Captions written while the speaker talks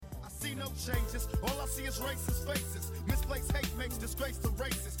no changes. All I see is racist faces. Misplaced hate makes disgrace to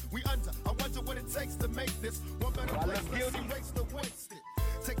races. We under. I wonder what it takes to make this one better place. Let's erase the wasted.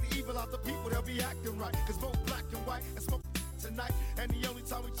 Take the evil out the people, they'll be acting right. Cause both black and white and smoke tonight. And the only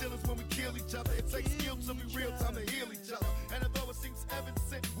time we chill is when we kill each other. It takes skill to be real time to heal each other. And although it seems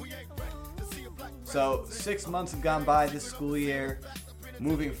evident, we ain't ready to see a black. So 6 months have gone by this school year.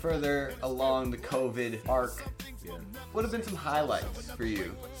 Moving further along the COVID arc, what have been some highlights for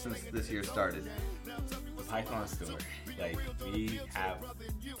you since this year started? The Python store. Like, we have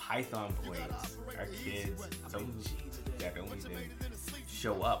Python points. Our kids, some that don't even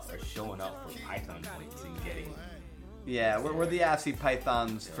show up are showing up for Python points and getting them. Yeah, we're the AFC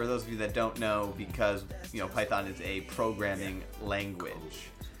Pythons, for those of you that don't know, because, Python is a programming language.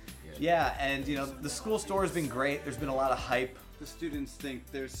 Yeah, and, the school store has been great. There's been a lot of hype. The students think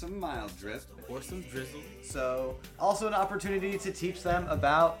there's some mild drip. Or some drizzle. So, also an opportunity to teach them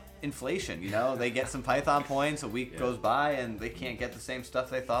about inflation. They get some Python points, a week goes by, and they can't get the same stuff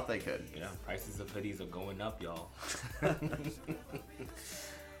they thought they could. Yeah, prices of hoodies are going up, y'all. But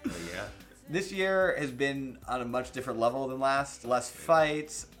yeah. This year has been on a much different level than last. Less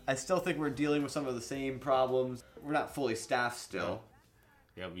fights. I still think we're dealing with some of the same problems. We're not fully staffed still.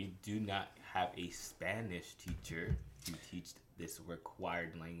 Yeah, we do not have a Spanish teacher to teach this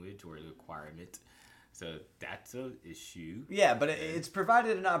required language or requirement. So that's an issue. Yeah, but it's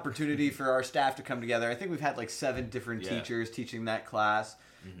provided an opportunity for our staff to come together. I think we've had like 7 different teachers teaching that class.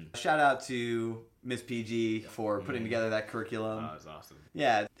 Mm-hmm. Shout out to Miss PG for putting together that curriculum. Oh, that's awesome.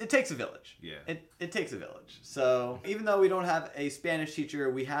 Yeah, it takes a village. Yeah. It takes a village. So even though we don't have a Spanish teacher,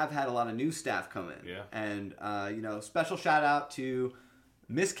 we have had a lot of new staff come in. Yeah. And, special shout out to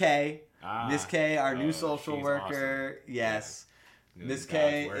Miss K. Miss K, our new social worker. Awesome. Yes. Yeah. Miss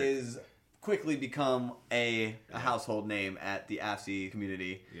K is quickly become a household name at the AFC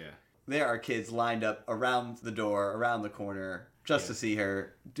community. Yeah. There are kids lined up around the door, around the corner, just to see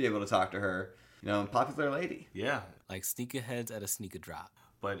her, be able to talk to her. Popular lady. Yeah. Like sneakerheads at a sneaker drop.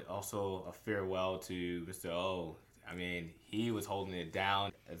 But also a farewell to Mr. O. I mean, he was holding it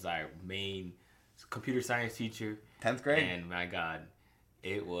down as our main computer science teacher. 10th grade. And my God,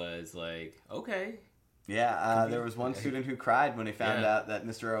 it was like, okay. Yeah, there was one student who cried when he found out that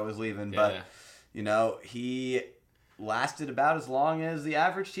Mr. O was leaving. But, he lasted about as long as the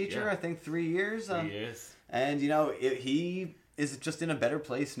average teacher. I think 3 years. 3 years. And, he is just in a better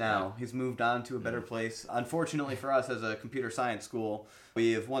place now. He's moved on to a better place. Unfortunately for us as a computer science school,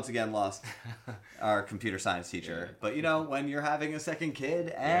 we have once again lost our computer science teacher. But, when you're having a second kid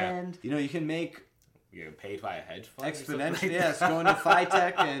and, you can make... You're getting paid by a hedge fund? Exponentially, yes. Going to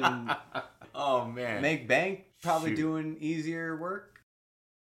FiTech and... Oh, man. Make bank, probably doing easier work.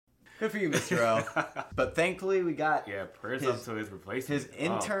 Good for you, Mr. O. But thankfully, we got prayers up to his replacement. His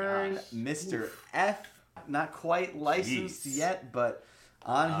intern, Mr. F. Not quite licensed yet, but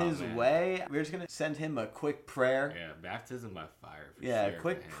on his way. We're just going to send him a quick prayer. Yeah, baptism by fire. For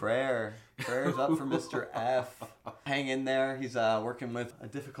quick prayer. Prayers up for Mr. F. Hang in there. He's working with a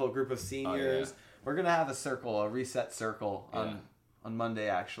difficult group of seniors. Oh, yeah. We're going to have a reset circle on Monday,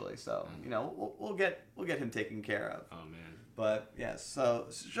 actually. So, we'll get him taken care of. Oh, man. But, so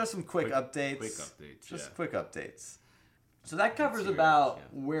just some quick updates. Quick updates, Just quick updates. So that covers about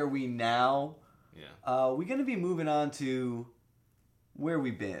where we now. Yeah. We're going to be moving on to where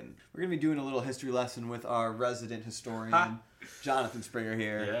we've been. We're going to be doing a little history lesson with our resident historian, Jonathan Springer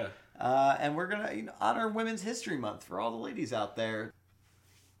here. Yeah. And we're going to honor Women's History Month for all the ladies out there.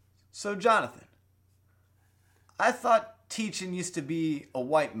 So, Jonathan, I thought teaching used to be a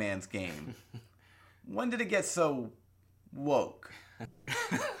white man's game. When did it get so woke?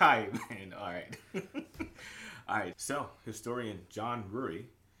 Hi, man. All right. All right. So, historian John Rury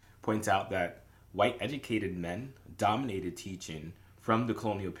points out that white educated men dominated teaching from the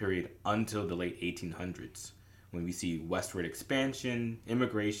colonial period until the late 1800s, when we see westward expansion,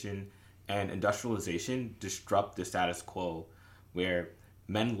 immigration, and industrialization disrupt the status quo, where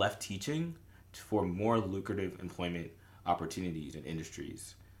men left teaching for more lucrative employment opportunities and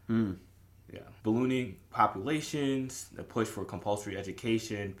industries. Ballooning populations, the push for compulsory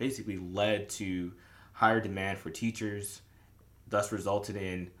education basically led to higher demand for teachers, thus resulted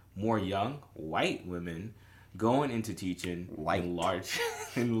in more young white women going into teaching in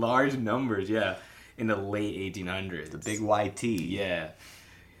large numbers, in the late 1800s. The big YT. Yeah.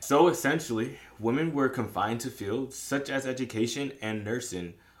 So essentially, women were confined to fields such as education and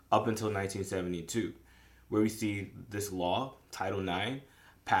nursing up until 1972, where we see this law, Title IX,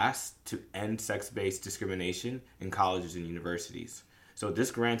 passed to end sex-based discrimination in colleges and universities. So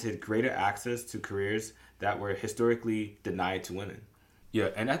this granted greater access to careers that were historically denied to women. Yeah,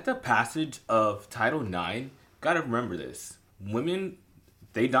 and at the passage of Title IX, gotta remember this. Women,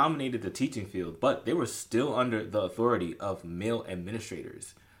 they dominated the teaching field, but they were still under the authority of male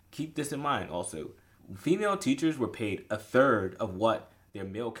administrators. Keep this in mind also. Female teachers were paid a third of what their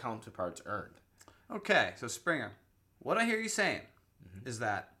male counterparts earned. Okay, so Springer, what I hear you saying is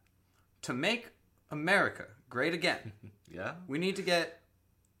that to make America great again, Yeah? we need to get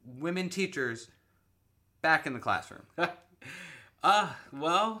women teachers back in the classroom.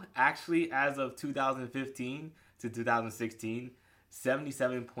 Well, actually, as of 2015 to 2016,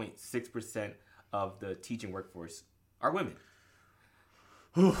 77.6% of the teaching workforce are women.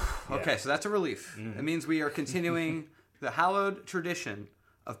 Okay, so that's a relief. It means we are continuing the hallowed tradition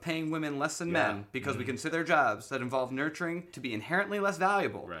of paying women less than men because we consider jobs that involve nurturing to be inherently less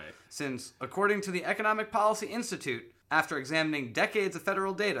valuable. Right. Since, according to the Economic Policy Institute, after examining decades of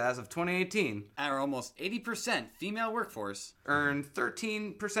federal data as of 2018, our almost 80% female workforce earn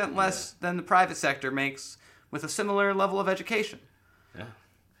 13% less than the private sector makes with a similar level of education. Yeah.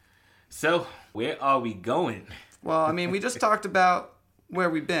 So, where are we going? Well, I mean, we just talked about where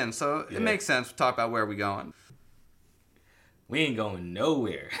we've been, so it makes sense to talk about where we're going. We ain't going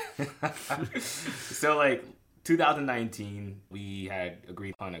nowhere. So, like, 2019, we had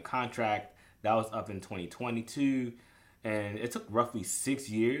agreed on a contract. That was up in 2022. And it took roughly 6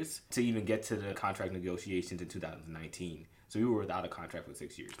 years to even get to the contract negotiations in 2019. So we were without a contract for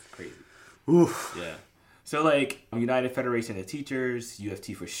 6 years. Crazy. Oof. Yeah. So, like, United Federation of Teachers,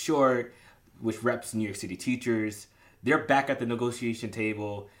 UFT for short, which reps New York City teachers, they're back at the negotiation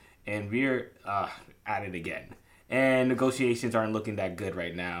table, and we're at it again. And negotiations aren't looking that good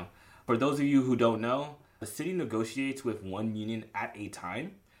right now. For those of you who don't know, the city negotiates with one union at a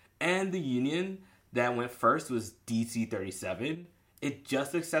time, and the union that went first was DC 37. It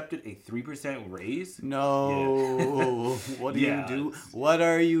just accepted a 3% raise. No. Yeah. What do you do? What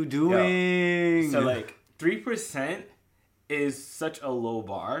are you doing? So, like, 3% is such a low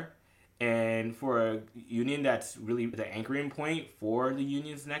bar. And for a union that's really the anchoring point for the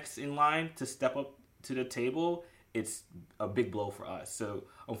unions next in line to step up to the table, it's a big blow for us. So,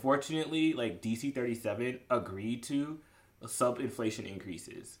 unfortunately, like, DC 37 agreed to sub-inflation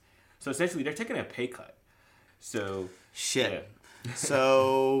increases. So, essentially, they're taking a pay cut. So, Shit. yeah.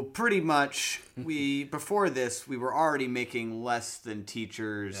 So, pretty much, before this, we were already making less than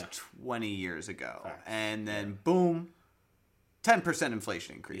teachers 20 years ago. Facts. And then, boom, 10%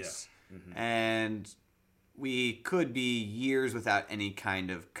 inflation increase. Yeah. Mm-hmm. And we could be years without any kind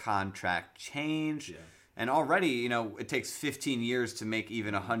of contract change. Yeah. And already, it takes 15 years to make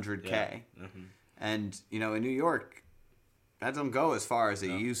even 100K. Yeah. Mm-hmm. And, in New York, that doesn't go as far as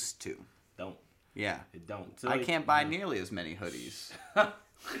it used to. Don't. Yeah. It don't. So, I like, can't buy nearly as many hoodies.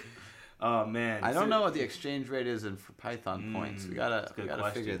 Oh, man. I don't know what the exchange rate is for Python points. We gotta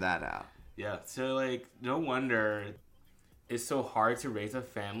figure that out. Yeah. So, like, no wonder it's so hard to raise a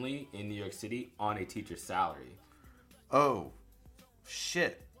family in New York City on a teacher's salary. Oh,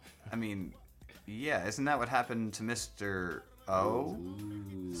 shit. I mean, yeah, isn't that what happened to Mr. O?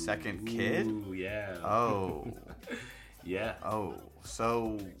 Ooh. Second kid? Ooh, yeah. Oh. Yeah. Oh.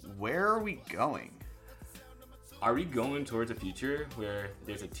 So, where are we going? Are we going towards a future where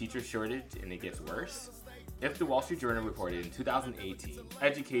there's a teacher shortage and it gets worse? If the Wall Street Journal reported in 2018,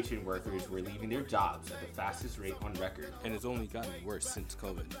 education workers were leaving their jobs at the fastest rate on record. And it's only gotten worse since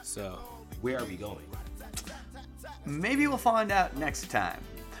COVID. So, Where are we going? Maybe we'll find out next time.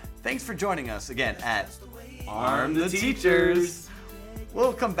 Thanks for joining us again at Arm the Teachers.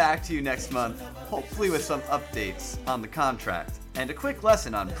 We'll come back to you next month, hopefully with some updates on the contract and a quick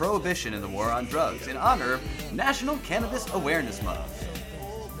lesson on prohibition in the war on drugs in honor of National Cannabis Awareness Month.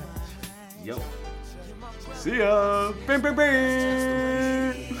 Yo. See ya! Bing, bing, bing.